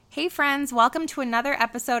Hey friends, welcome to another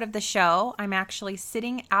episode of the show. I'm actually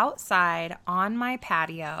sitting outside on my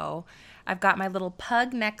patio. I've got my little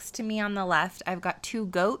pug next to me on the left. I've got two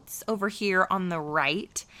goats over here on the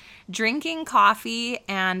right, drinking coffee,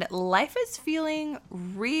 and life is feeling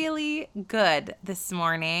really good this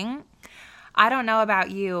morning. I don't know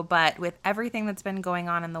about you, but with everything that's been going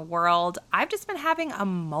on in the world, I've just been having a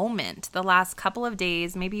moment the last couple of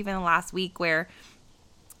days, maybe even the last week, where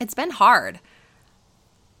it's been hard.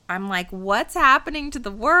 I'm like, what's happening to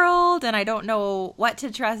the world? And I don't know what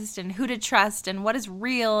to trust and who to trust and what is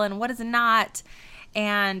real and what is not.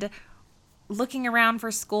 And looking around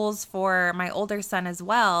for schools for my older son as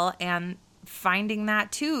well, and finding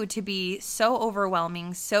that too to be so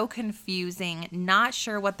overwhelming, so confusing, not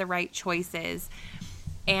sure what the right choice is.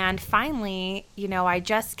 And finally, I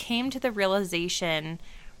just came to the realization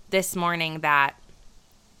this morning that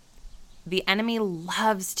the enemy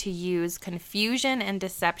loves to use confusion and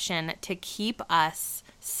deception to keep us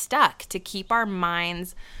stuck, to keep our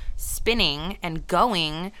minds spinning and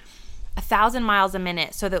going 1,000 miles a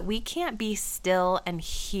minute so that we can't be still and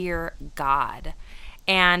hear God.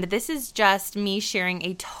 And this is just me sharing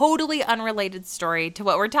a totally unrelated story to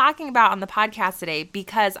what we're talking about on the podcast today,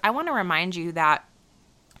 because I want to remind you that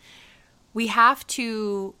we have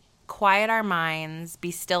to quiet our minds,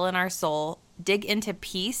 be still in our soul, dig into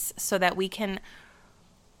peace so that we can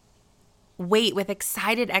wait with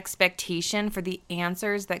excited expectation for the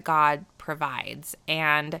answers that God provides.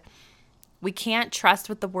 And we can't trust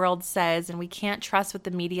what the world says, and we can't trust what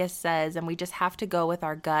the media says, and we just have to go with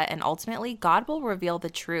our gut, and ultimately God will reveal the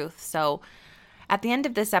truth. So at the end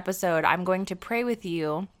of this episode, I'm going to pray with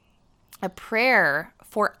you a prayer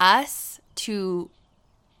for us to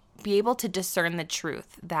be able to discern the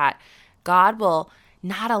truth, that God will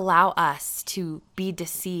not allow us to be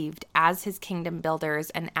deceived as his kingdom builders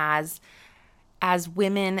and as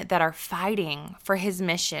women that are fighting for his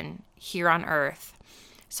mission here on earth.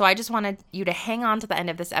 So I just wanted you to hang on to the end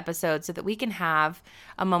of this episode so that we can have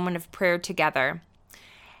a moment of prayer together.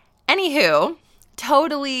 Anywho,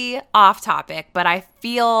 totally off topic, but I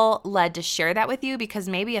feel led to share that with you because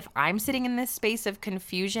maybe if I'm sitting in this space of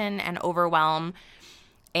confusion and overwhelm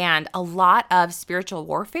and a lot of spiritual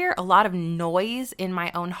warfare, a lot of noise in my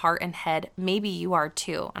own heart and head, maybe you are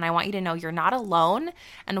too. And I want you to know you're not alone.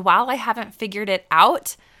 And while I haven't figured it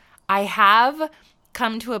out, I have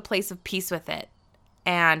come to a place of peace with it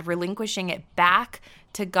and relinquishing it back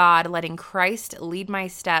to God, letting Christ lead my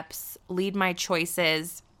steps, lead my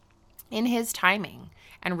choices in his timing,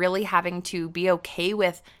 and really having to be okay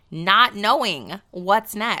with not knowing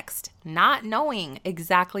what's next, not knowing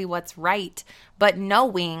exactly what's right, but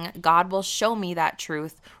knowing God will show me that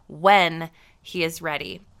truth when he is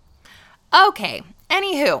ready. Okay,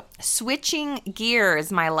 anywho, switching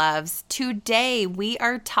gears, my loves. Today we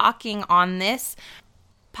are talking on this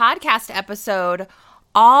podcast episode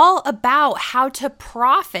all about how to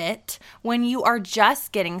profit when you are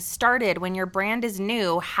just getting started, when your brand is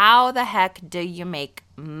new. How the heck do you make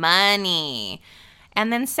money?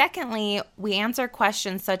 And then secondly, we answer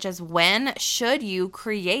questions such as, when should you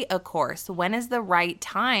create a course? When is the right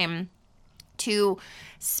time to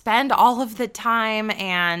spend all of the time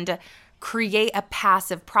and create a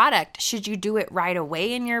passive product? Should you do it right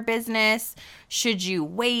away in your business? Should you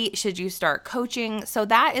wait? Should you start coaching? So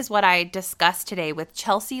that is what I discussed today with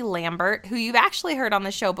Chelsea Lambert, who you've actually heard on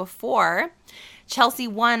the show before. Chelsea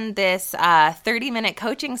won this 30-minute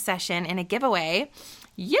coaching session in a giveaway.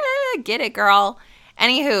 Yeah, get it, girl.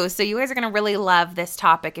 Anywho, so you guys are going to really love this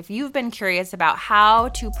topic if you've been curious about how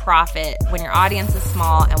to profit when your audience is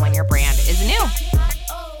small and when your brand is new.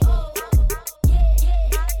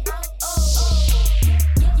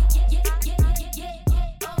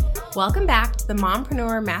 Welcome back to the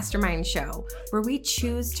Mompreneur Mastermind Show, where we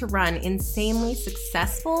choose to run insanely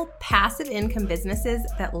successful passive income businesses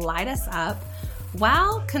that light us up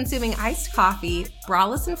while consuming iced coffee,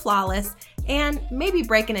 braless and flawless, and maybe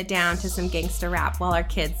breaking it down to some gangster rap while our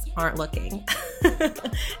kids aren't looking.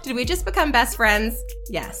 Did we just become best friends?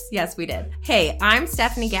 Yes, we did. Hey, I'm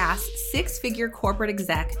Stephanie Gass, six-figure corporate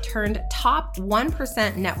exec turned top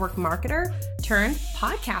 1% network marketer turned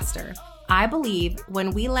podcaster. I believe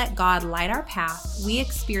when we let God light our path, we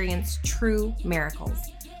experience true miracles.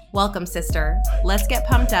 Welcome, sister. Let's get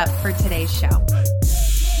pumped up for today's show.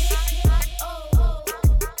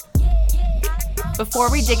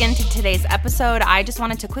 Before we dig into today's episode, I just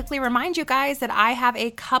wanted to quickly remind you guys that I have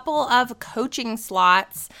a couple of coaching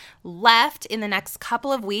slots left in the next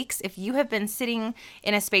couple of weeks. If you have been sitting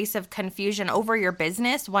in a space of confusion over your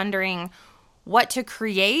business, wondering what to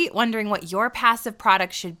create, wondering what your passive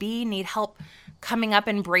product should be, need help coming up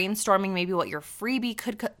and brainstorming maybe what your freebie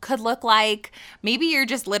could look like. Maybe you're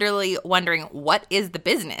just literally wondering, what is the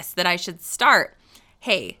business that I should start?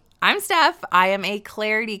 Hey, I'm Steph. I am a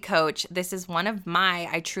clarity coach. This is one of my,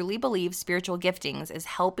 I truly believe, spiritual giftings is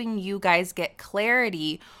helping you guys get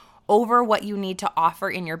clarity over what you need to offer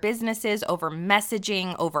in your businesses, over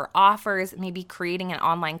messaging, over offers, maybe creating an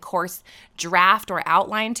online course draft or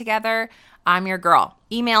outline together. I'm your girl.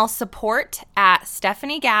 Email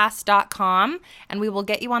support@stephaniegass.com and we will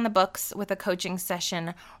get you on the books with a coaching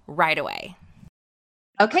session right away.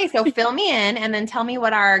 Okay, so fill me in and then tell me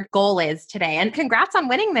what our goal is today. And congrats on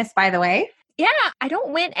winning this, by the way. Yeah, I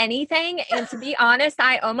don't win anything. And to be honest,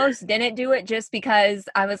 I almost didn't do it just because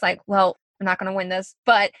I was like, well, I'm not going to win this.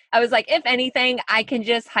 But I was like, if anything, I can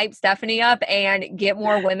just hype Stephanie up and get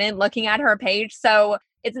more women looking at her page. So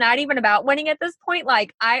it's not even about winning at this point.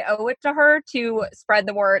 Like, I owe it to her to spread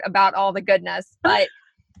the word about all the goodness. But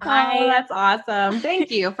that's awesome.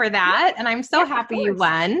 Thank you for that. And I'm so happy you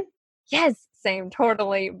won. Yes, same,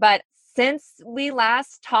 totally. But since we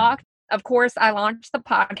last talked, of course, I launched the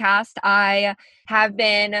podcast. I have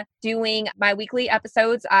been doing my weekly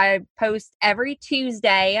episodes. I post every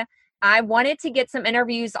Tuesday. I wanted to get some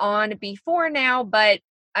interviews on before now, but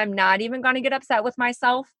I'm not even going to get upset with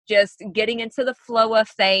myself. Just getting into the flow of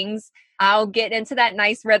things. I'll get into that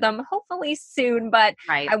nice rhythm hopefully soon, but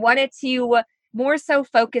I wanted to more so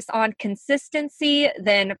focus on consistency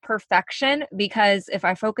than perfection, because if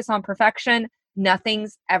I focus on perfection,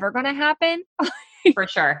 nothing's ever going to happen. For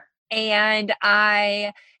sure. And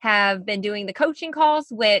I have been doing the coaching calls,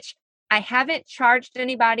 which I haven't charged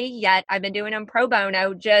anybody yet. I've been doing them pro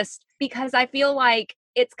bono just because I feel like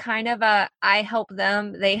it's kind of a I help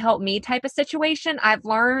them, they help me type of situation. I've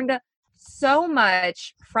learned so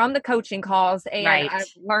much from the coaching calls and I've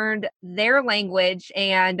learned their language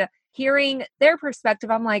and hearing their perspective.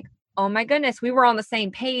 I'm like, oh my goodness, we were on the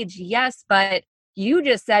same page. Yes, but you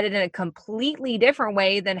just said it in a completely different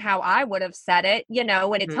way than how I would have said it, and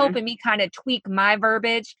it's helping me kind of tweak my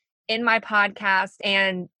verbiage in my podcast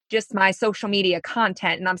and just my social media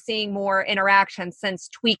content. And I'm seeing more interaction since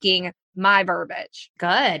tweaking my verbiage.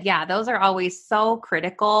 Good. Yeah. Those are always so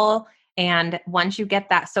critical. And once you get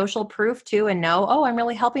that social proof too and know, oh, I'm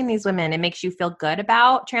really helping these women, it makes you feel good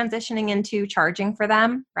about transitioning into charging for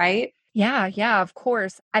them, right? Yeah, of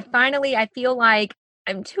course. I feel like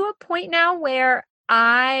I'm to a point now where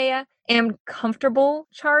I am comfortable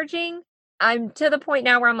charging. I'm to the point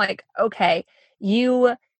now where I'm like, okay,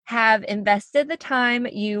 you have invested the time,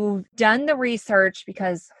 you've done the research,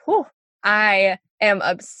 because I am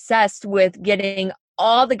obsessed with getting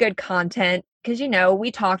all the good content. Because,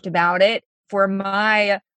 we talked about it for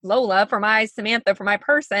my Lola, for my Samantha, for my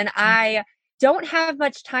person. I don't have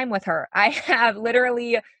much time with her. I have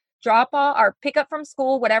literally drop off or pick up from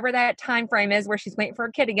school, whatever that time frame is where she's waiting for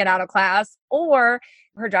her kid to get out of class, or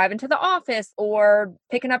her driving to the office, or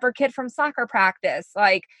picking up her kid from soccer practice.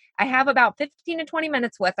 Like, I have about 15 to 20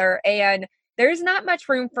 minutes with her and there's not much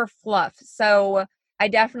room for fluff. So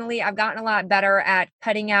I've gotten a lot better at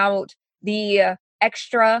cutting out the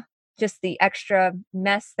extra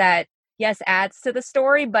mess that, yes, adds to the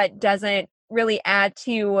story, but doesn't really add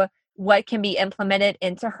to what can be implemented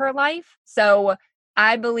into her life. So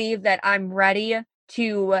I believe that I'm ready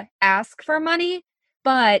to ask for money,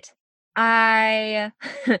 but I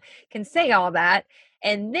can say all that.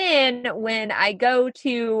 And then when I go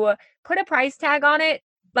to put a price tag on it,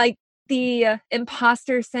 like, the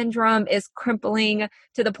imposter syndrome is crippling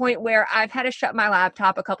to the point where I've had to shut my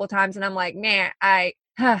laptop a couple times and I'm like, man, I'm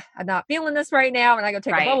not feeling this right now. And I go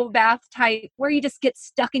take a bubble bath type where you just get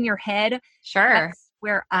stuck in your head. Sure. That's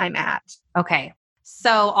where I'm at. Okay.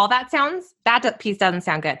 So all that piece doesn't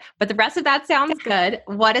sound good, but the rest of that sounds good.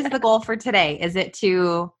 What is the goal for today? Is it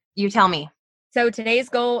you tell me? So today's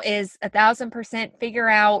goal is 1,000% figure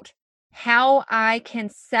out how I can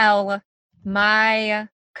sell my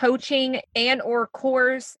coaching and or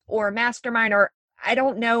course or mastermind, or I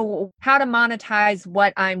don't know how to monetize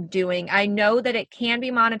what I'm doing. I know that it can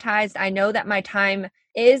be monetized. I know that my time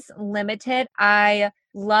is limited. I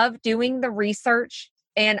love doing the research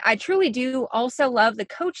and I truly do also love the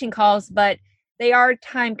coaching calls, but they are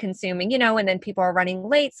time consuming, and then people are running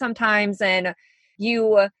late sometimes and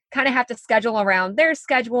you kind of have to schedule around their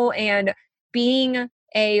schedule. And being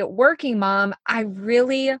a working mom, I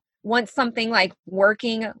really want something like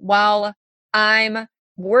working while I'm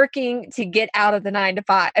working to get out of the 9 to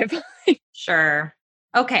 5. Sure.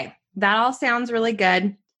 Okay. That all sounds really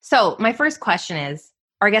good. So my first question is,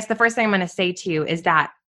 or I guess the first thing I'm going to say to you is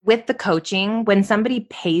that with the coaching, when somebody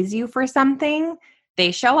pays you for something,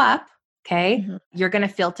 they show up, Okay. You're going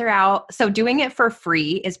to filter out. So doing it for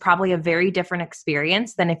free is probably a very different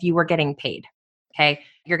experience than if you were getting paid. Okay.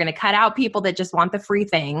 You're going to cut out people that just want the free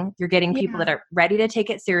thing. You're getting people that are ready to take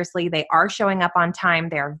it seriously. They are showing up on time.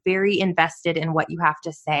 They're very invested in what you have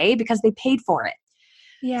to say because they paid for it.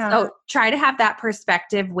 Yeah. So try to have that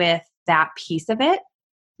perspective with that piece of it.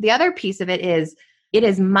 The other piece of it is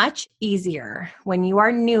much easier when you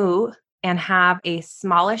are new and have a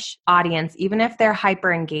smallish audience, even if they're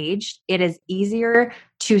hyper engaged, it is easier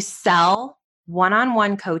to sell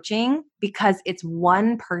one-on-one coaching because it's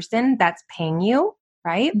one person that's paying you,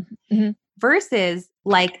 right? Mm-hmm. Versus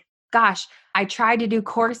like, gosh, I tried to do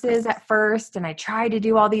courses at first and I tried to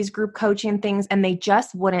do all these group coaching things and they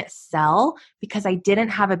just wouldn't sell because I didn't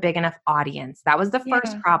have a big enough audience. That was the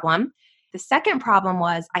first problem. The second problem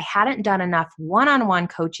was I hadn't done enough one-on-one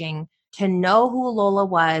coaching to know who Lola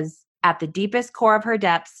was at the deepest core of her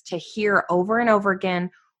depths, to hear over and over again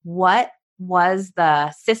what was the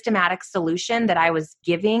systematic solution that I was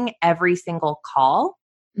giving every single call.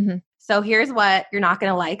 Mm-hmm. So here's what you're not going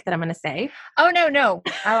to like that I'm going to say. Oh, no.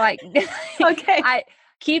 I like, okay. I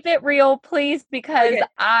keep it real, please, because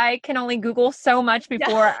I can only Google so much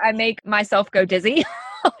before I make myself go dizzy.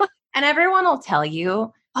 And everyone will tell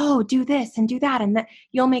you, oh, do this and do that, and that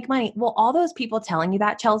you'll make money. Well, all those people telling you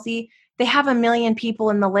that, Chelsea, they have 1 million people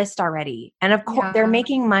in the list already. And of course, they're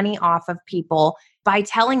making money off of people by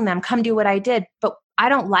telling them, come do what I did. But I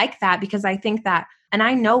don't like that because I think that, and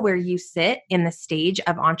I know where you sit in the stage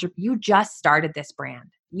of you just started this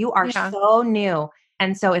brand. You are so new.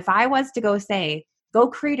 And so if I was to go say, go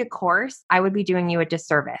create a course, I would be doing you a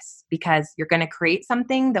disservice because you're going to create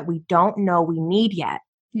something that we don't know we need yet.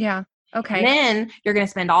 Yeah. Okay. And then you're going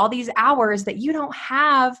to spend all these hours that you don't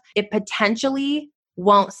have. It potentially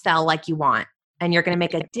won't sell like you want. And you're going to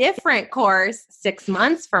make a different course 6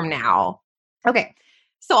 months from now. Okay.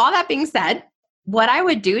 So all that being said, what I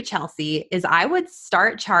would do, Chelsea, is I would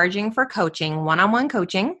start charging for coaching, one-on-one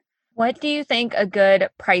coaching. What do you think a good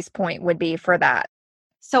price point would be for that?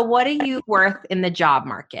 So what are you worth in the job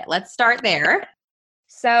market? Let's start there.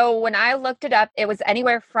 So when I looked it up, it was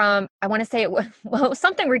anywhere from, I want to say it was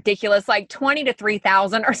something ridiculous, like 20 to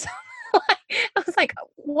 3,000 or something. I was like,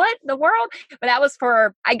 what in the world? But that was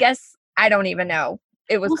for, I guess, I don't even know.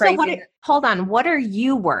 It was crazy. So hold on. What are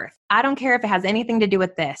you worth? I don't care if it has anything to do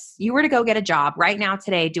with this. You were to go get a job right now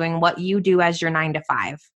today doing what you do as your 9 to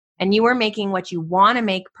 5, and you were making what you want to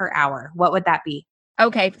make per hour. What would that be?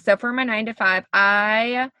 Okay. So for my 9 to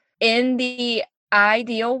 5, in the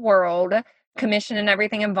ideal world, commission and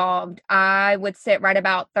everything involved, I would sit right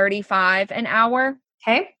about 35 an hour.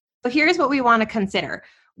 Okay. So here's what we want to consider.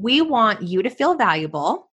 We want you to feel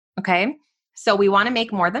valuable. Okay. So we want to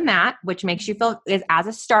make more than that, which makes you feel is as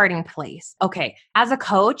a starting place. Okay. As a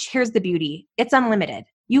coach, here's the beauty. It's unlimited.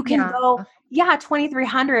 You can go,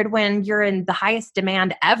 2,300 when you're in the highest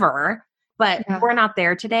demand ever, but we're not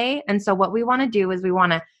there today. And so what we want to do is we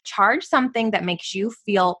want to charge something that makes you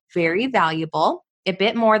feel very valuable, a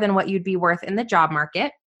bit more than what you'd be worth in the job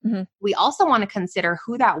market. Mm-hmm. We also want to consider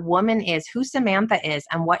who that woman is, who Samantha is,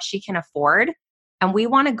 and what she can afford. And we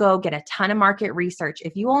want to go get a ton of market research.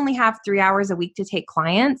 If you only have 3 hours a week to take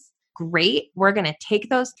clients, great. We're going to take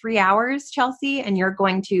those 3 hours, Chelsea, and you're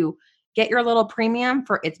going to get your little premium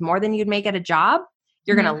for it's more than you'd make at a job.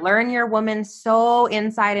 You're going to learn your woman so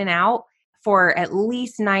inside and out for at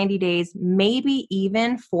least 90 days, maybe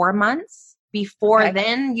even 4 months before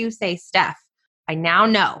then you say, Steph, I now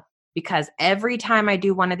know because every time I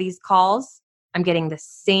do one of these calls, I'm getting the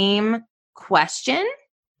same question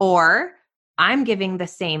or I'm giving the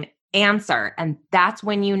same answer. And that's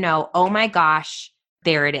when you know, oh my gosh,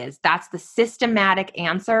 there it is. That's the systematic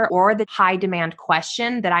answer or the high demand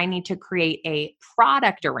question that I need to create a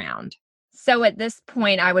product around. So at this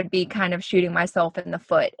point, I would be kind of shooting myself in the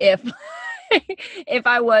foot if if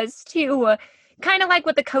I was to kind of like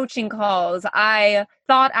with the coaching calls, I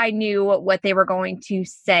thought I knew what they were going to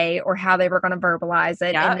say or how they were going to verbalize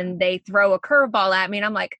it. And then they throw a curveball at me and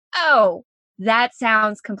I'm like, oh, that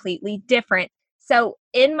sounds completely different. So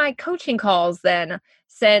in my coaching calls then,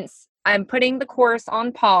 since I'm putting the course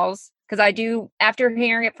on pause, because I do, after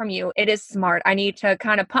hearing it from you, it is smart. I need to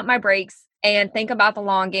kind of pump my brakes and think about the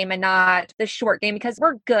long game and not the short game because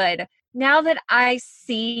we're good. Now that I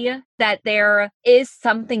see that there is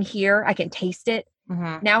something here, I can taste it.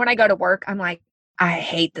 Mm-hmm. Now when I go to work, I'm like, I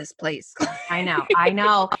hate this place. I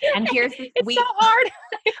know. And here's it's so hard.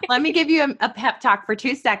 Let me give you a pep talk for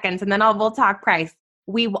 2 seconds and then we'll talk price.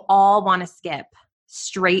 We all want to skip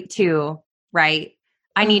straight to, right?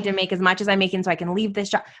 I need to make as much as I'm making so I can leave this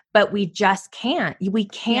job, but we just can't. We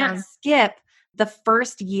can't skip the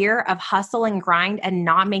first year of hustle and grind and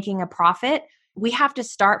not making a profit, we have to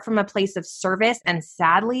start from a place of service. And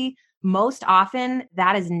sadly, most often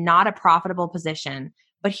that is not a profitable position.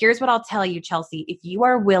 But here's what I'll tell you, Chelsea, if you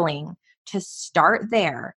are willing to start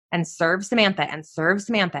there and serve Samantha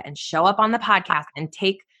and show up on the podcast and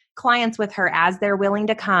take clients with her as they're willing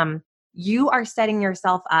to come, you are setting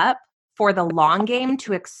yourself up for the long game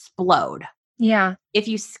to explode. Yeah. If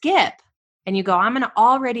you skip and you go, I'm going to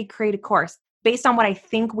already create a course based on what I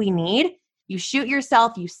think we need, you shoot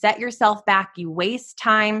yourself, you set yourself back, you waste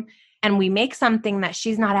time, and we make something that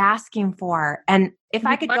she's not asking for. And if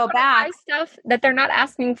I could go back, stuff that they're not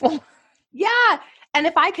asking for. Yeah. And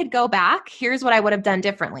if I could go back, here's what I would have done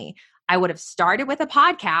differently. I would have started with a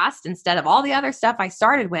podcast instead of all the other stuff I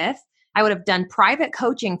started with. I would have done private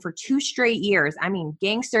coaching for 2 straight years. I mean,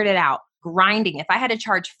 gangstered it out, grinding. If I had to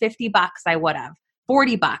charge $50, I would have.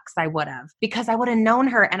 $40, I would have, because I would have known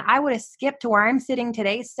her and I would have skipped to where I'm sitting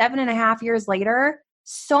today, 7.5 years later,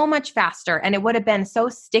 so much faster. And it would have been so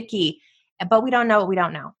sticky, but we don't know what we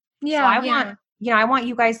don't know. Yeah. So I want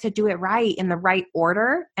you guys to do it right in the right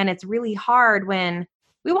order. And it's really hard when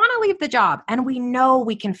we want to leave the job and we know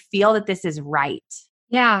we can feel that this is right.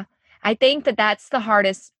 Yeah. I think that that's the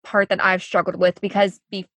hardest part that I've struggled with, because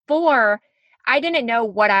before I didn't know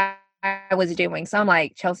what I was doing. So I'm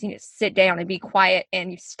like, Chelsea, you need to sit down and be quiet and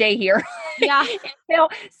you stay here. Yeah.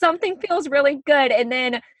 Something feels really good. And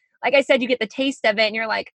then, like I said, you get the taste of it and you're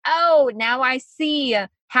like, oh, now I see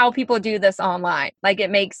how people do this online. Like it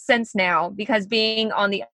makes sense now, because being on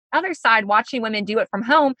the other side, watching women do it from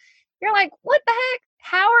home, you're like, what the heck?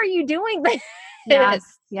 How are you doing this?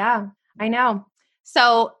 Yes. Yeah, I know.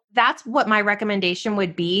 So that's what my recommendation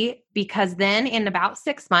would be, because then in about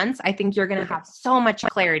 6 months, I think you're going to have so much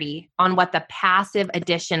clarity on what the passive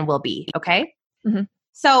addition will be. Okay. Mm-hmm.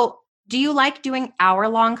 So do you like doing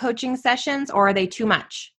hour-long coaching sessions, or are they too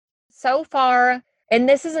much? So far, and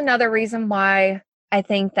this is another reason why I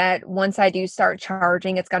think that once I do start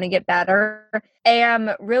charging, it's going to get better. I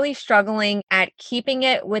am really struggling at keeping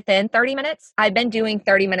it within 30 minutes. I've been doing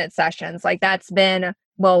 30-minute sessions. Like that's been,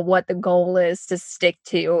 well, what the goal is to stick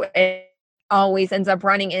to. It always ends up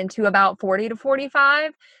running into about 40 to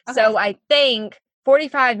 45. Okay. So I think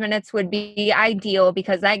 45 minutes would be ideal,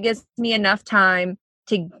 because that gives me enough time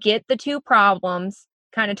to get the 2 problems,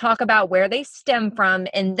 kind of talk about where they stem from,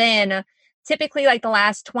 and then typically like the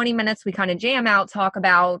last 20 minutes, we kind of jam out, talk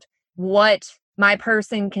about what my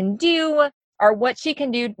person can do or what she can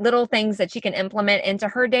do, little things that she can implement into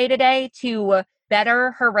her day-to-day to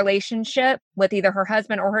better her relationship with either her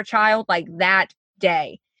husband or her child, like that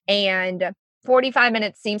day. And 45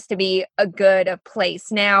 minutes seems to be a good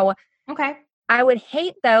place. Now, okay. I would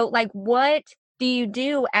hate though, like what do you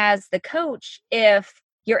do as the coach if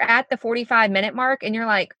you're at the 45-minute mark and you're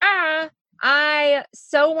like, I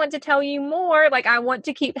so want to tell you more. Like, I want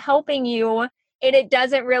to keep helping you. And it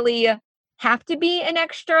doesn't really have to be an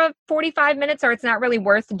extra 45 minutes, or it's not really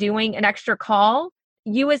worth doing an extra call.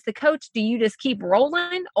 You as the coach, do you just keep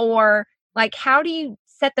rolling, or like, how do you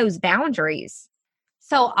set those boundaries?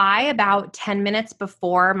 So about 10 minutes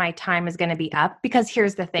before my time is going to be up, because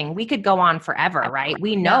here's the thing, we could go on forever, right?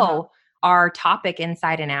 We know our topic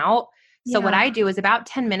inside and out. So what I do is about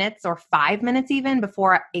 10 minutes or 5 minutes even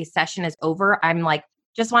before a session is over, I'm like,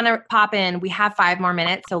 just want to pop in. We have 5 more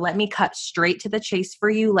minutes. So let me cut straight to the chase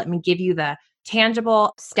for you. Let me give you the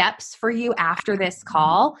tangible steps for you after this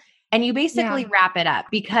call. And you basically wrap it up,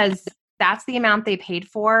 because that's the amount they paid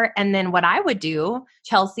for. And then what I would do,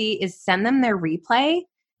 Chelsea, is send them their replay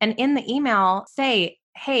and in the email say,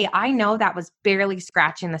 hey, I know that was barely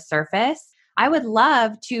scratching the surface. I would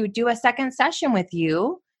love to do a second session with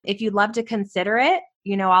you. If you'd love to consider it,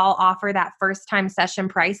 I'll offer that first time session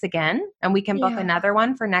price again, and we can book another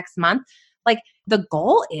one for next month. Like the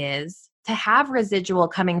goal is to have residual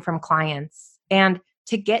coming from clients and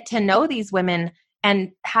to get to know these women.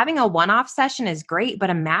 And having a one-off session is great, but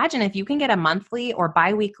imagine if you can get a monthly or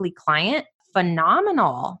biweekly client,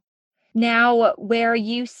 phenomenal. Now, where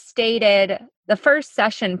you stated the first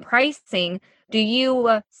session pricing, do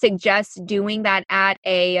you suggest doing that at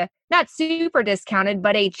a not super discounted,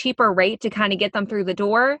 but a cheaper rate to kind of get them through the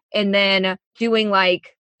door, and then doing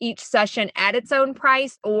like each session at its own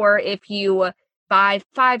price? Or if you buy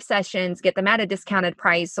 5 sessions, get them at a discounted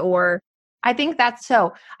price? Or I think that's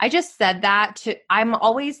so. I just said that I'm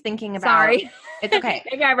always thinking about. Sorry. It's okay.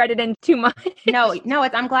 Maybe I read it in too much. No,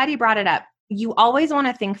 I'm glad you brought it up. You always want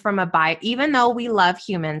to think from a buy, even though we love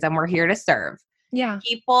humans and we're here to serve. Yeah.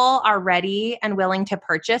 People are ready and willing to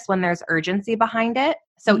purchase when there's urgency behind it.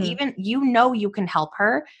 So even, you can help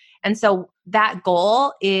her. And so that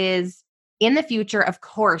goal is In the future, of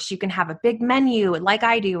course, you can have a big menu like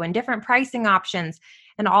I do and different pricing options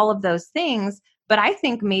and all of those things. But I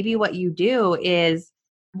think maybe what you do is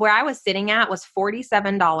where I was sitting at was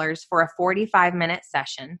 $47 for a 45-minute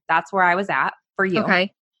session. That's where I was at for you.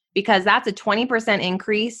 Okay. Because that's a 20%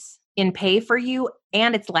 increase in pay for you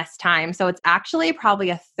and it's less time. So it's actually probably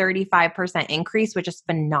a 35% increase, which is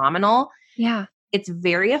phenomenal. Yeah. It's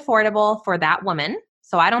very affordable for that woman.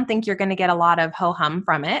 So I don't think you're going to get a lot of ho-hum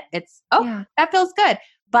from it. It's, that feels good.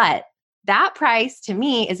 But that price to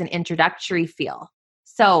me is an introductory feel.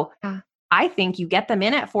 So I think you get them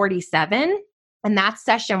in at 47 and that's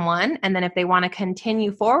session 1. And then if they want to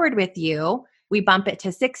continue forward with you, we bump it to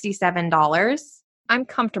 $67. I'm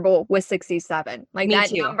comfortable with 67. Like Me that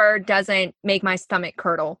too. number doesn't make my stomach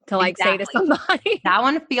curdle to like say to somebody. That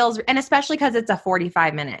one feels, and especially because it's a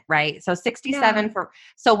 45-minute, right? So 67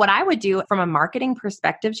 so what I would do from a marketing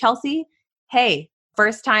perspective, Chelsea, hey,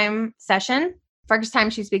 first time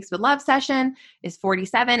She Speaks with Love session is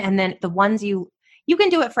 47. And then the ones you can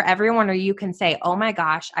do it for everyone, or you can say, oh my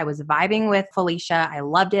gosh, I was vibing with Felicia. I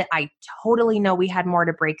loved it. I totally know we had more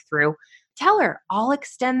to break through. Tell her, I'll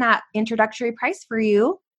extend that introductory price for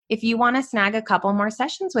you if you want to snag a couple more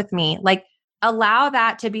sessions with me. Like allow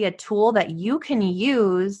that to be a tool that you can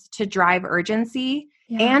use to drive urgency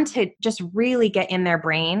and to just really get in their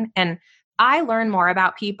brain. And I learn more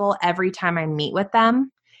about people every time I meet with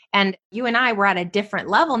them. And you and I, we're at a different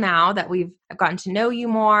level now that we've gotten to know you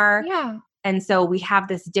more. Yeah. And so we have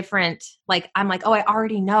this different, like, I'm like, oh, I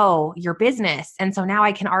already know your business. And so now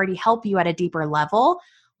I can already help you at a deeper level.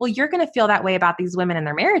 Well, you're going to feel that way about these women and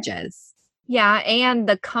their marriages. Yeah. And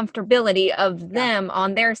the comfortability of them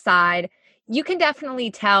on their side. You can definitely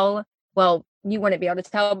tell, well, you wouldn't be able to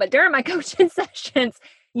tell, but during my coaching sessions,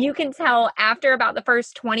 you can tell after about the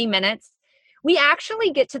first 20 minutes, we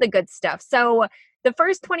actually get to the good stuff. So the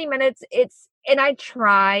first 20 minutes, and I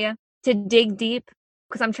try to dig deep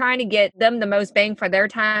because I'm trying to get them the most bang for their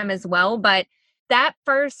time as well. But that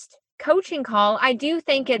first coaching call, I do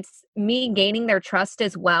think it's me gaining their trust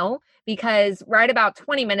as well, because right about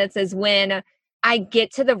 20 minutes is when I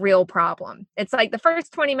get to the real problem. It's like the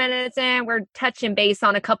first 20 minutes and we're touching base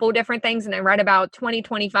on a couple of different things. And then right about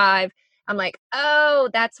 25, I'm like, oh,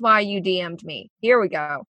 that's why you DM'd me. Here we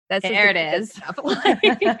go. There it is.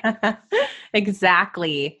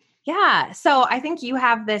 Exactly. Yeah. So I think you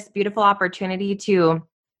have this beautiful opportunity to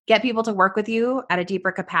get people to work with you at a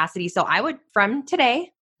deeper capacity. So I would, from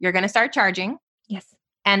today, you're going to start charging. Yes.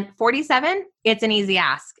 And 47, it's an easy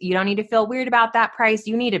ask. You don't need to feel weird about that price.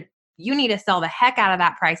 You need to sell the heck out of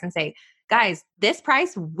that price and say, guys, this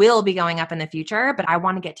price will be going up in the future, but I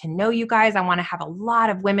want to get to know you guys. I want to have a lot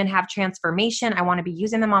of women have transformation. I want to be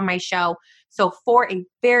using them on my show. So for a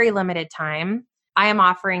very limited time, I am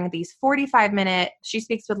offering these 45-minute She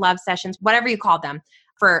Speaks with Love sessions, whatever you call them,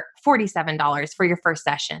 for $47 for your first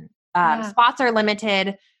session. Spots are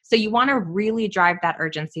limited. So you want to really drive that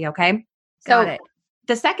urgency, okay? Got it.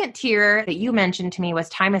 The second tier that you mentioned to me was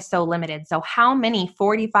time is so limited. So how many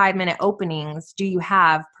 45-minute openings do you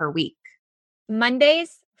have per week?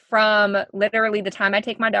 Mondays from literally the time I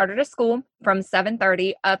take my daughter to school from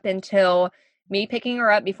 7:30 up until me picking her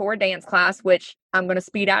up before dance class, which I'm going to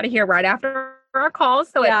speed out of here right after our call.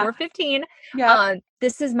 So at 4:15,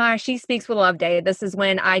 this is my She Speaks with Love day. This is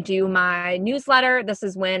when I do my newsletter. This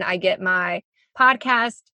is when I get my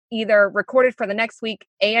podcast either recorded for the next week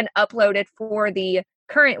and uploaded for the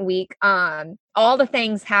current week. All the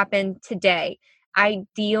things happen today.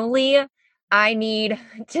 Ideally, I need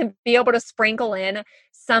to be able to sprinkle in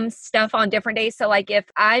some stuff on different days. So like if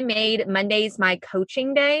I made Mondays my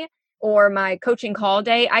coaching day or my coaching call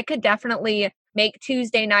day, I could definitely make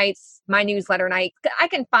Tuesday nights my newsletter night. I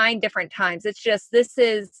can find different times. It's just, this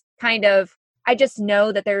is kind of, I just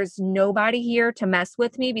know that there's nobody here to mess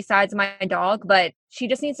with me besides my dog, but she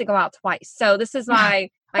just needs to go out twice. So this is my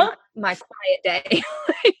quiet day.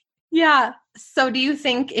 Yeah. So do you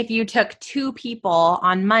think if you took two people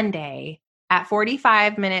on Monday at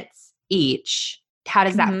 45 minutes each, how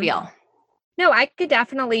does that feel? No, I could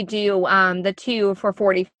definitely do the two for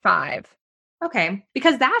 45. Okay.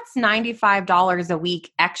 Because that's $95 a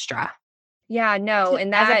week extra. Yeah, no.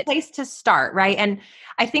 And that, as a place to start, right? And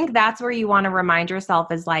I think that's where you want to remind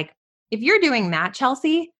yourself is like, if you're doing that,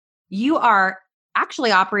 Chelsea, you are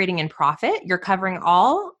actually operating in profit. You're covering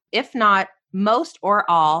all, if not most or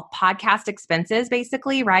all, podcast expenses,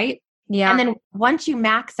 basically, right? Yeah. And then once you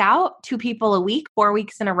max out 2 people a week, 4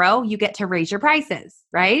 weeks in a row, you get to raise your prices,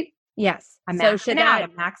 right? Yes. I'm maxing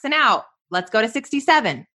out. Let's go to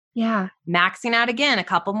 67. Yeah. Maxing out again, a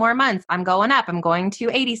couple more months. I'm going up. I'm going to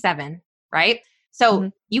 87, right?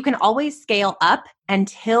 So you can always scale up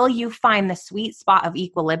until you find the sweet spot of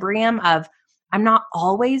equilibrium of I'm not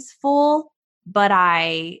always full, but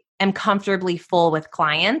I am comfortably full with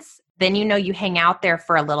clients. Then you hang out there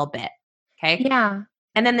for a little bit. Okay. Yeah.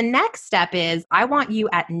 And then the next step is I want you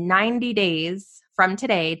at 90 days from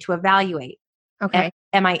today to evaluate. Okay.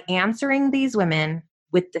 Am I answering these women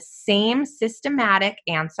with the same systematic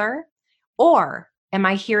answer, or am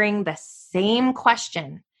I hearing the same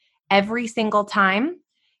question every single time?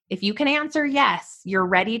 If you can answer yes, you're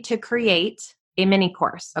ready to create a mini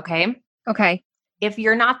course. Okay. Okay. If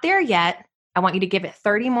you're not there yet, I want you to give it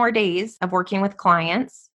 30 more days of working with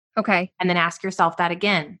clients. Okay. And then ask yourself that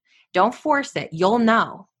again. Don't force it. You'll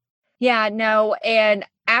know. Yeah, no. And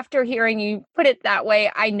after hearing you put it that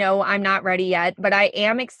way, I know I'm not ready yet, but I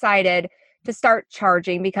am excited to start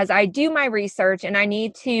charging because I do my research and I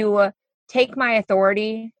need to take my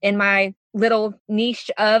authority in my little niche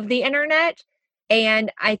of the internet.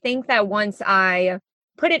 And I think that once I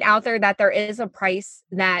put it out there that there is a price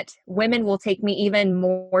that women will take me even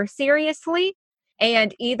more seriously,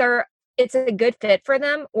 and either it's a good fit for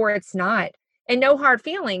them or it's not. And no hard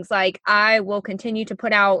feelings. Like, I will continue to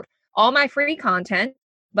put out all my free content,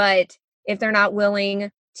 but if they're not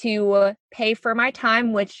willing to pay for my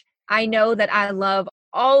time, which I know that I love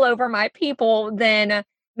all over my people, then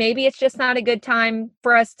maybe it's just not a good time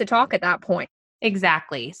for us to talk at that point.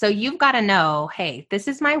 Exactly. So you've got to know, hey, this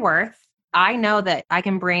is my worth. I know that I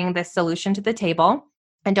can bring this solution to the table.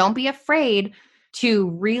 And don't be afraid to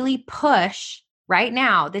really push right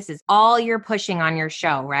now. This is all you're pushing on your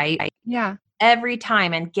show, right? Yeah. Every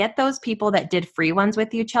time, and get those people that did free ones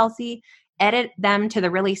with you, Chelsea, edit them to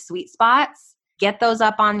the really sweet spots, get those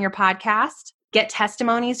up on your podcast, get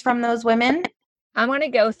testimonies from those women. I'm going to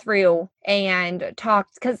go through and talk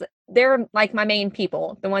because they're like my main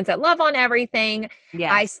people, the ones that love on everything.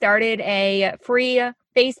 Yes. I started a free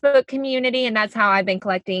Facebook community, and that's how I've been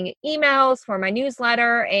collecting emails for my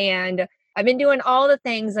newsletter. And I've been doing all the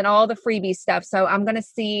things and all the freebie stuff. So I'm going to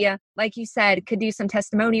see, like you said, could do some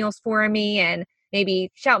testimonials for me and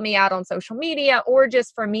maybe shout me out on social media, or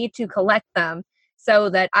just for me to collect them so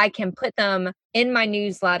that I can put them in my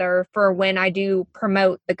newsletter for when I do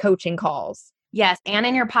promote the coaching calls. Yes. And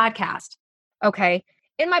in your podcast. Okay.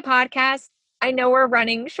 In my podcast, I know we're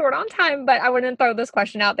running short on time, but I want to throw this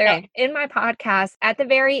question out there. Okay. In my podcast, at the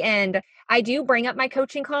very end, I do bring up my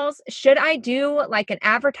coaching calls. Should I do like an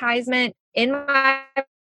advertisement in my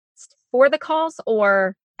for the calls,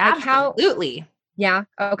 or like Absolutely. Yeah.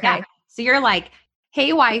 Okay. Yeah. So you're like,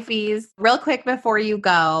 hey, wifeys, real quick before you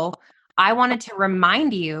go, I wanted to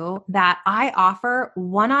remind you that I offer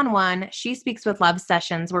one-on-one She Speaks with Love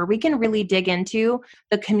sessions where we can really dig into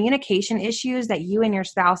the communication issues that you and your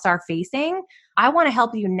spouse are facing. I want to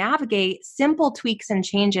help you navigate simple tweaks and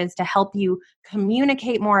changes to help you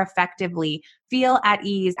communicate more effectively, feel at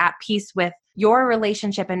ease, at peace with your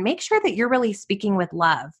relationship, and make sure that you're really speaking with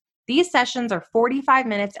love. These sessions are 45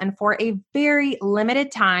 minutes, and for a very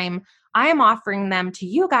limited time, I am offering them to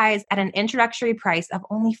you guys at an introductory price of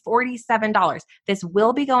only $47. This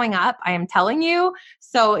will be going up, I am telling you.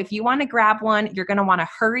 So if you want to grab one, you're going to want to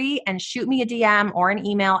hurry and shoot me a DM or an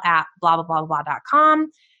email at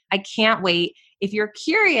blah.com. I can't wait. If you're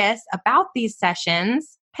curious about these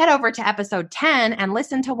sessions, head over to episode 10 and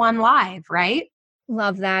listen to one live, right?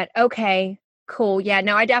 Love that. Okay, cool. Yeah,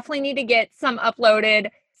 no, I definitely need to get some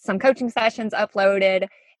coaching sessions uploaded.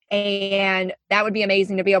 And that would be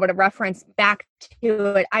amazing to be able to reference back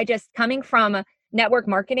to it. Coming from network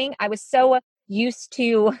marketing, I was so used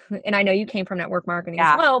to, and I know you came from network marketing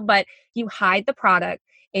as well, but you hide the product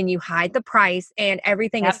and you hide the price and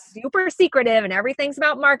everything is super secretive and everything's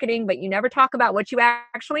about marketing, but you never talk about what you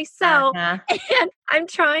actually sell. And I'm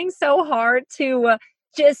trying so hard to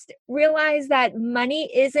just realize that money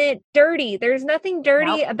isn't dirty. There's nothing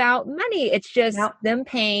dirty about money. It's just them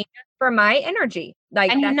paying for my energy. Like,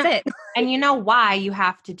 and that's it. And you know why you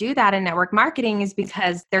have to do that in network marketing is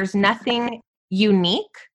because there's nothing unique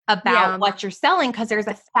about what you're selling, because there's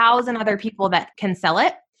 1,000 other people that can sell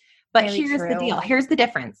it. But here's the deal. Here's the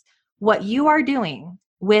difference. What you are doing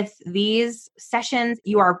with these sessions,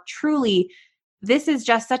 this is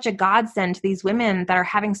just such a godsend to these women that are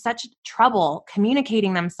having such trouble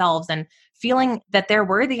communicating themselves and feeling that they're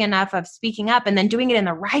worthy enough of speaking up and then doing it in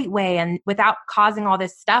the right way and without causing all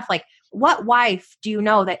this stuff. Like, what wife do you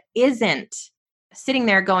know that isn't sitting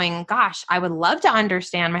there going, gosh, I would love to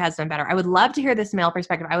understand my husband better. I would love to hear this male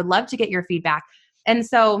perspective. I would love to get your feedback. And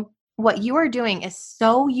so what you are doing is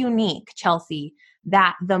so unique, Chelsea,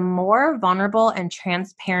 that the more vulnerable and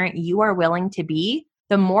transparent you are willing to be,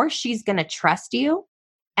 the more she's going to trust you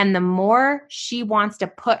And the more she wants to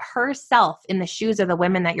put herself in the shoes of the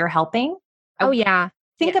women that you're helping. Oh, yeah.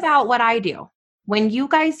 Think about what I do. When you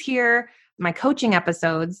guys hear my coaching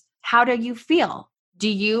episodes, how do you feel? Do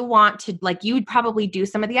you want to, like, you would probably do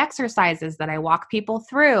some of the exercises that I walk people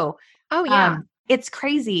through. Oh, yeah. It's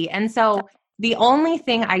crazy. And so the only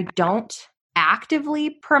thing I don't actively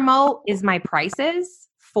promote is my prices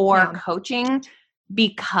for coaching,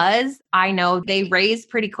 because I know they raise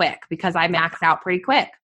pretty quick because I max out pretty quick.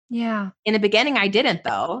 Yeah. In the beginning, I didn't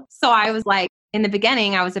though. So I was like, in the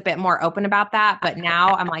beginning, I was a bit more open about that. But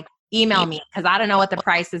now I'm like, email me because I don't know what the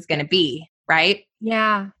price is going to be. Right.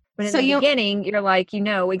 Yeah. But in the beginning, you're like, you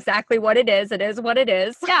know exactly what it is. It is what it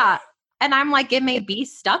is. Yeah. And I'm like, it may be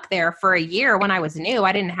stuck there for a year. When I was new,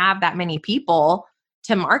 I didn't have that many people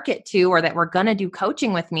to market to or that were going to do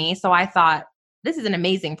coaching with me. So I thought, this is an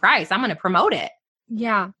amazing price. I'm going to promote it.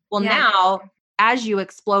 Yeah. Well, now as you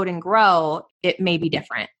explode and grow, it may be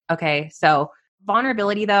different. Okay. So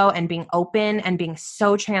vulnerability though, and being open and being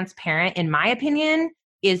so transparent, in my opinion,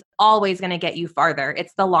 is always going to get you farther.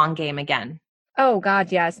 It's the long game again. Oh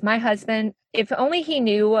God, yes. My husband, if only he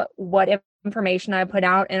knew what information I put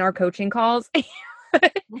out in our coaching calls, he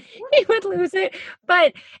would lose it.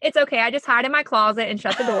 But it's okay. I just hide in my closet and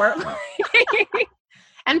shut the door.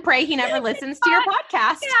 And pray he never listens to your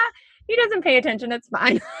podcast. Yeah. He doesn't pay attention. It's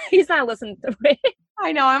fine. He's not listening to it.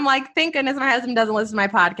 I know. I'm like, thank goodness my husband doesn't listen to my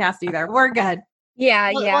podcast either. We're good.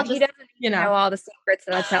 Yeah. We'll yeah. just, he doesn't know all the secrets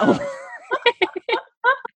that I tell.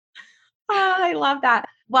 Oh, I love that.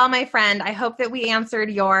 Well, my friend, I hope that we answered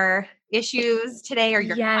your issues today or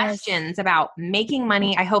your questions about making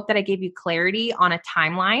money. I hope that I gave you clarity on a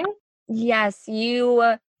timeline. Yes,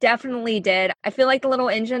 you definitely did. I feel like the little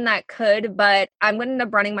engine that could, but I'm going to end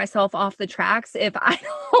up running myself off the tracks if I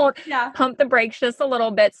don't pump the brakes just a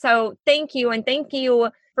little bit. So thank you. And thank you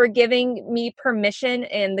for giving me permission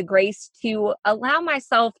and the grace to allow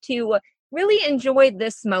myself to really enjoy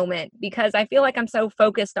this moment, because I feel like I'm so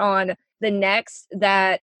focused on the next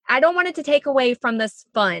that I don't want it to take away from this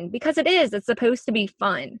fun, because it's supposed to be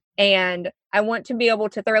fun. And I want to be able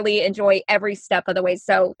to thoroughly enjoy every step of the way.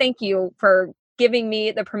 So thank you for giving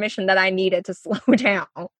me the permission that I needed to slow down.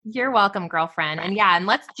 You're welcome, girlfriend. And and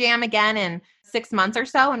let's jam again in 6 months or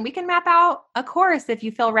so, and we can map out a course if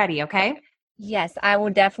you feel ready. Okay. Yes, I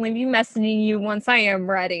will definitely be messaging you once I am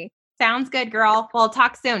ready. Sounds good, girl. We'll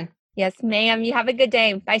talk soon. Yes, ma'am. You have a good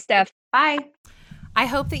day. Bye, Steph. Bye. I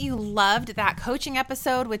hope that you loved that coaching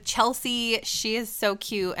episode with Chelsea. She is so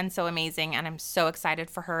cute and so amazing, and I'm so excited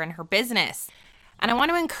for her and her business. And I want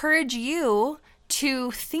to encourage you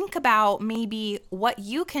to think about maybe what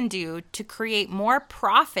you can do to create more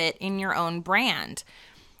profit in your own brand.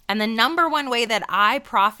 And the number one way that I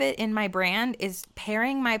profit in my brand is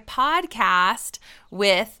pairing my podcast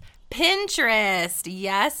with Pinterest.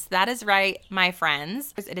 Yes, that is right, my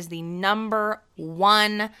friends. It is the number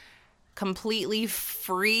one completely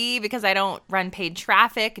free, because I don't run paid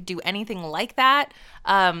traffic, do anything like that,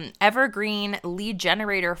 evergreen lead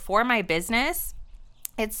generator for my business.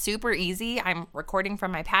 It's super easy. I'm recording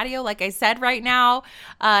from my patio, like I said, right now,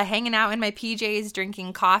 hanging out in my PJs,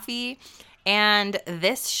 drinking coffee. And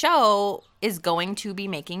this show is going to be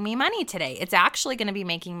making me money today. It's actually going to be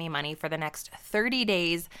making me money for the next 30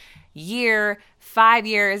 days, year, 5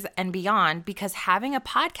 years, and beyond, because having a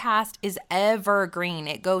podcast is evergreen.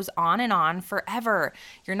 It goes on and on forever.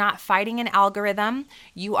 You're not fighting an algorithm.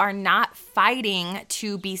 You are not fighting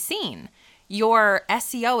to be seen. Your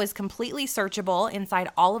SEO is completely searchable inside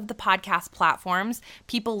all of the podcast platforms.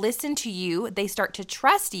 People listen to you, they start to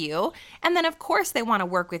trust you, and then of course they want to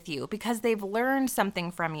work with you because they've learned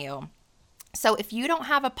something from you. So if you don't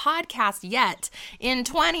have a podcast yet in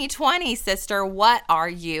 2020, sister, what are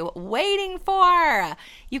you waiting for?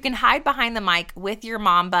 You can hide behind the mic with your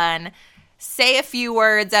mom bun, say a few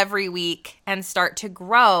words every week, and start to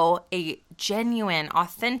grow a genuine,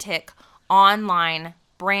 authentic online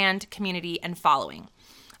brand, community, and following.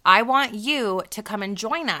 I want you to come and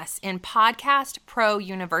join us in Podcast Pro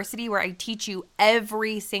University, where I teach you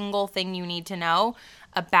every single thing you need to know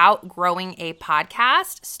about growing a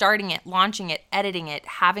podcast, starting it, launching it, editing it,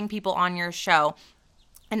 having people on your show,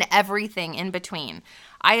 and everything in between.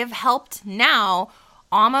 I have helped now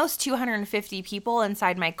almost 250 people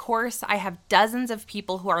inside my course. I have dozens of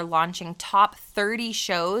people who are launching top 30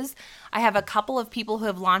 shows. I have a couple of people who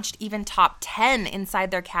have launched even top 10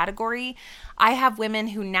 inside their category. I have women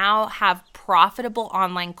who now have profitable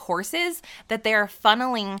online courses that they are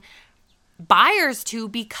funneling buyers to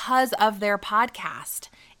because of their podcast.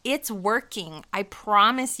 It's working. I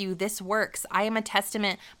promise you this works. I am a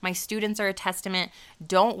testament. My students are a testament.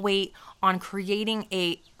 Don't wait on creating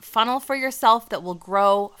a funnel for yourself that will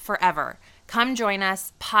grow forever. Come join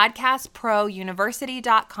us,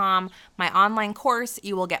 podcastprouniversity.com, my online course.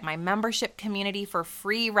 You will get my membership community for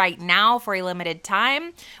free right now for a limited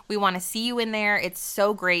time. We want to see you in there. It's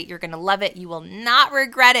so great. You're going to love it. You will not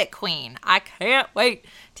regret it, Queen. I can't wait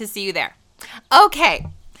to see you there. Okay.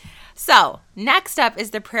 So next up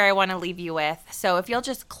is the prayer I want to leave you with. So if you'll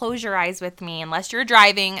just close your eyes with me, unless you're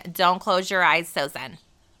driving, don't close your eyes, Susan.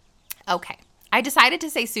 Okay. I decided to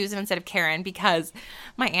say Susan instead of Karen because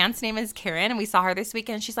my aunt's name is Karen and we saw her this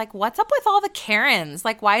weekend. She's like, what's up with all the Karens?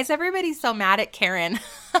 Like, why is everybody so mad at Karen?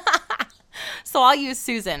 So I'll use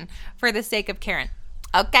Susan for the sake of Karen.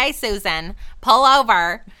 Okay, Susan, pull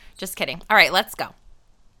over. Just kidding. All right, let's go.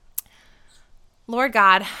 Lord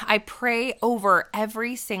God, I pray over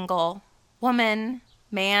every single woman,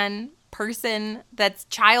 man, person,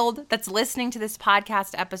 child that's listening to this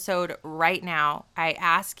podcast episode right now. I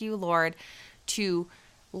ask you, Lord, to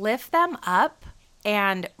lift them up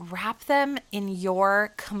and wrap them in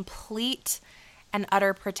your complete and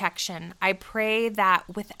utter protection. I pray that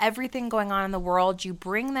with everything going on in the world, you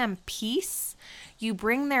bring them peace. You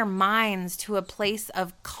bring their minds to a place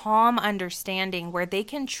of calm understanding where they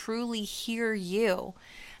can truly hear you.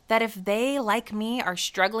 That if they, like me, are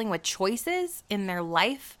struggling with choices in their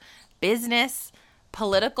life, business,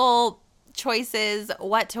 political choices,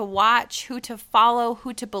 what to watch, who to follow,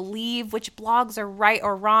 who to believe, which blogs are right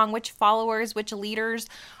or wrong, which followers, which leaders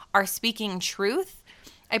are speaking truth,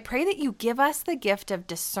 I pray that you give us the gift of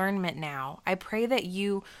discernment now. I pray that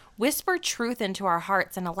you whisper truth into our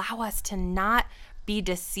hearts and allow us to not be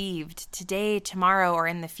deceived today, tomorrow, or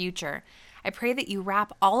in the future. I pray that you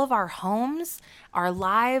wrap all of our homes, our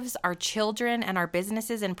lives, our children, and our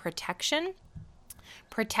businesses in protection.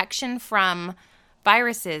 Protection from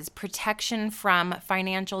viruses, protection from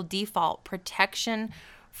financial default, protection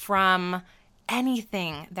from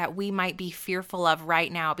anything that we might be fearful of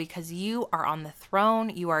right now, because you are on the throne,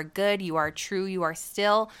 you are good, you are true, you are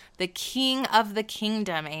still the King of the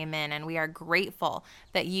kingdom, amen. And we are grateful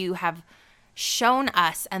that you have shown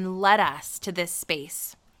us and led us to this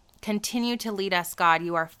space. Continue to lead us, God.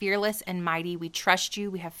 You are fearless and mighty. We trust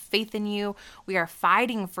you. We have faith in you. We are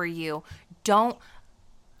fighting for you. Don't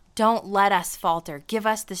let us falter. Give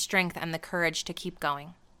us the strength and the courage to keep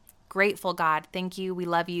going. Grateful, God. Thank you. We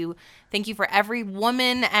love you. Thank you for every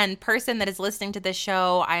woman and person that is listening to this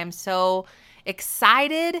show. I am so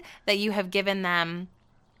excited that you have given them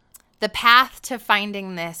the path to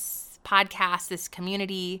finding this podcast, this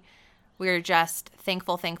community. We're just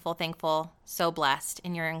thankful, so blessed.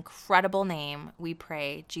 In your incredible name, we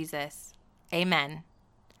pray, Jesus. Amen.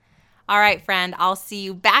 All right, friend, I'll see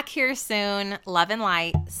you back here soon. Love and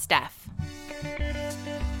light, Steph.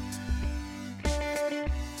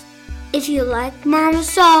 If you like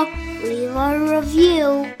Mama's Talk, leave a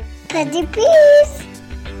review. Pretty please.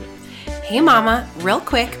 Hey Mama, real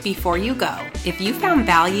quick before you go, if you found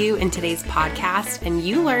value in today's podcast and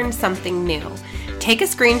you learned something new, take a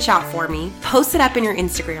screenshot for me, post it up in your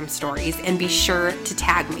Instagram stories, and be sure to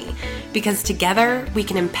tag me, because together we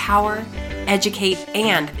can empower, educate,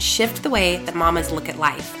 and shift the way that mamas look at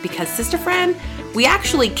life. Because, sister friend, we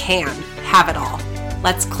actually can have it all.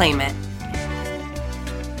 Let's claim it.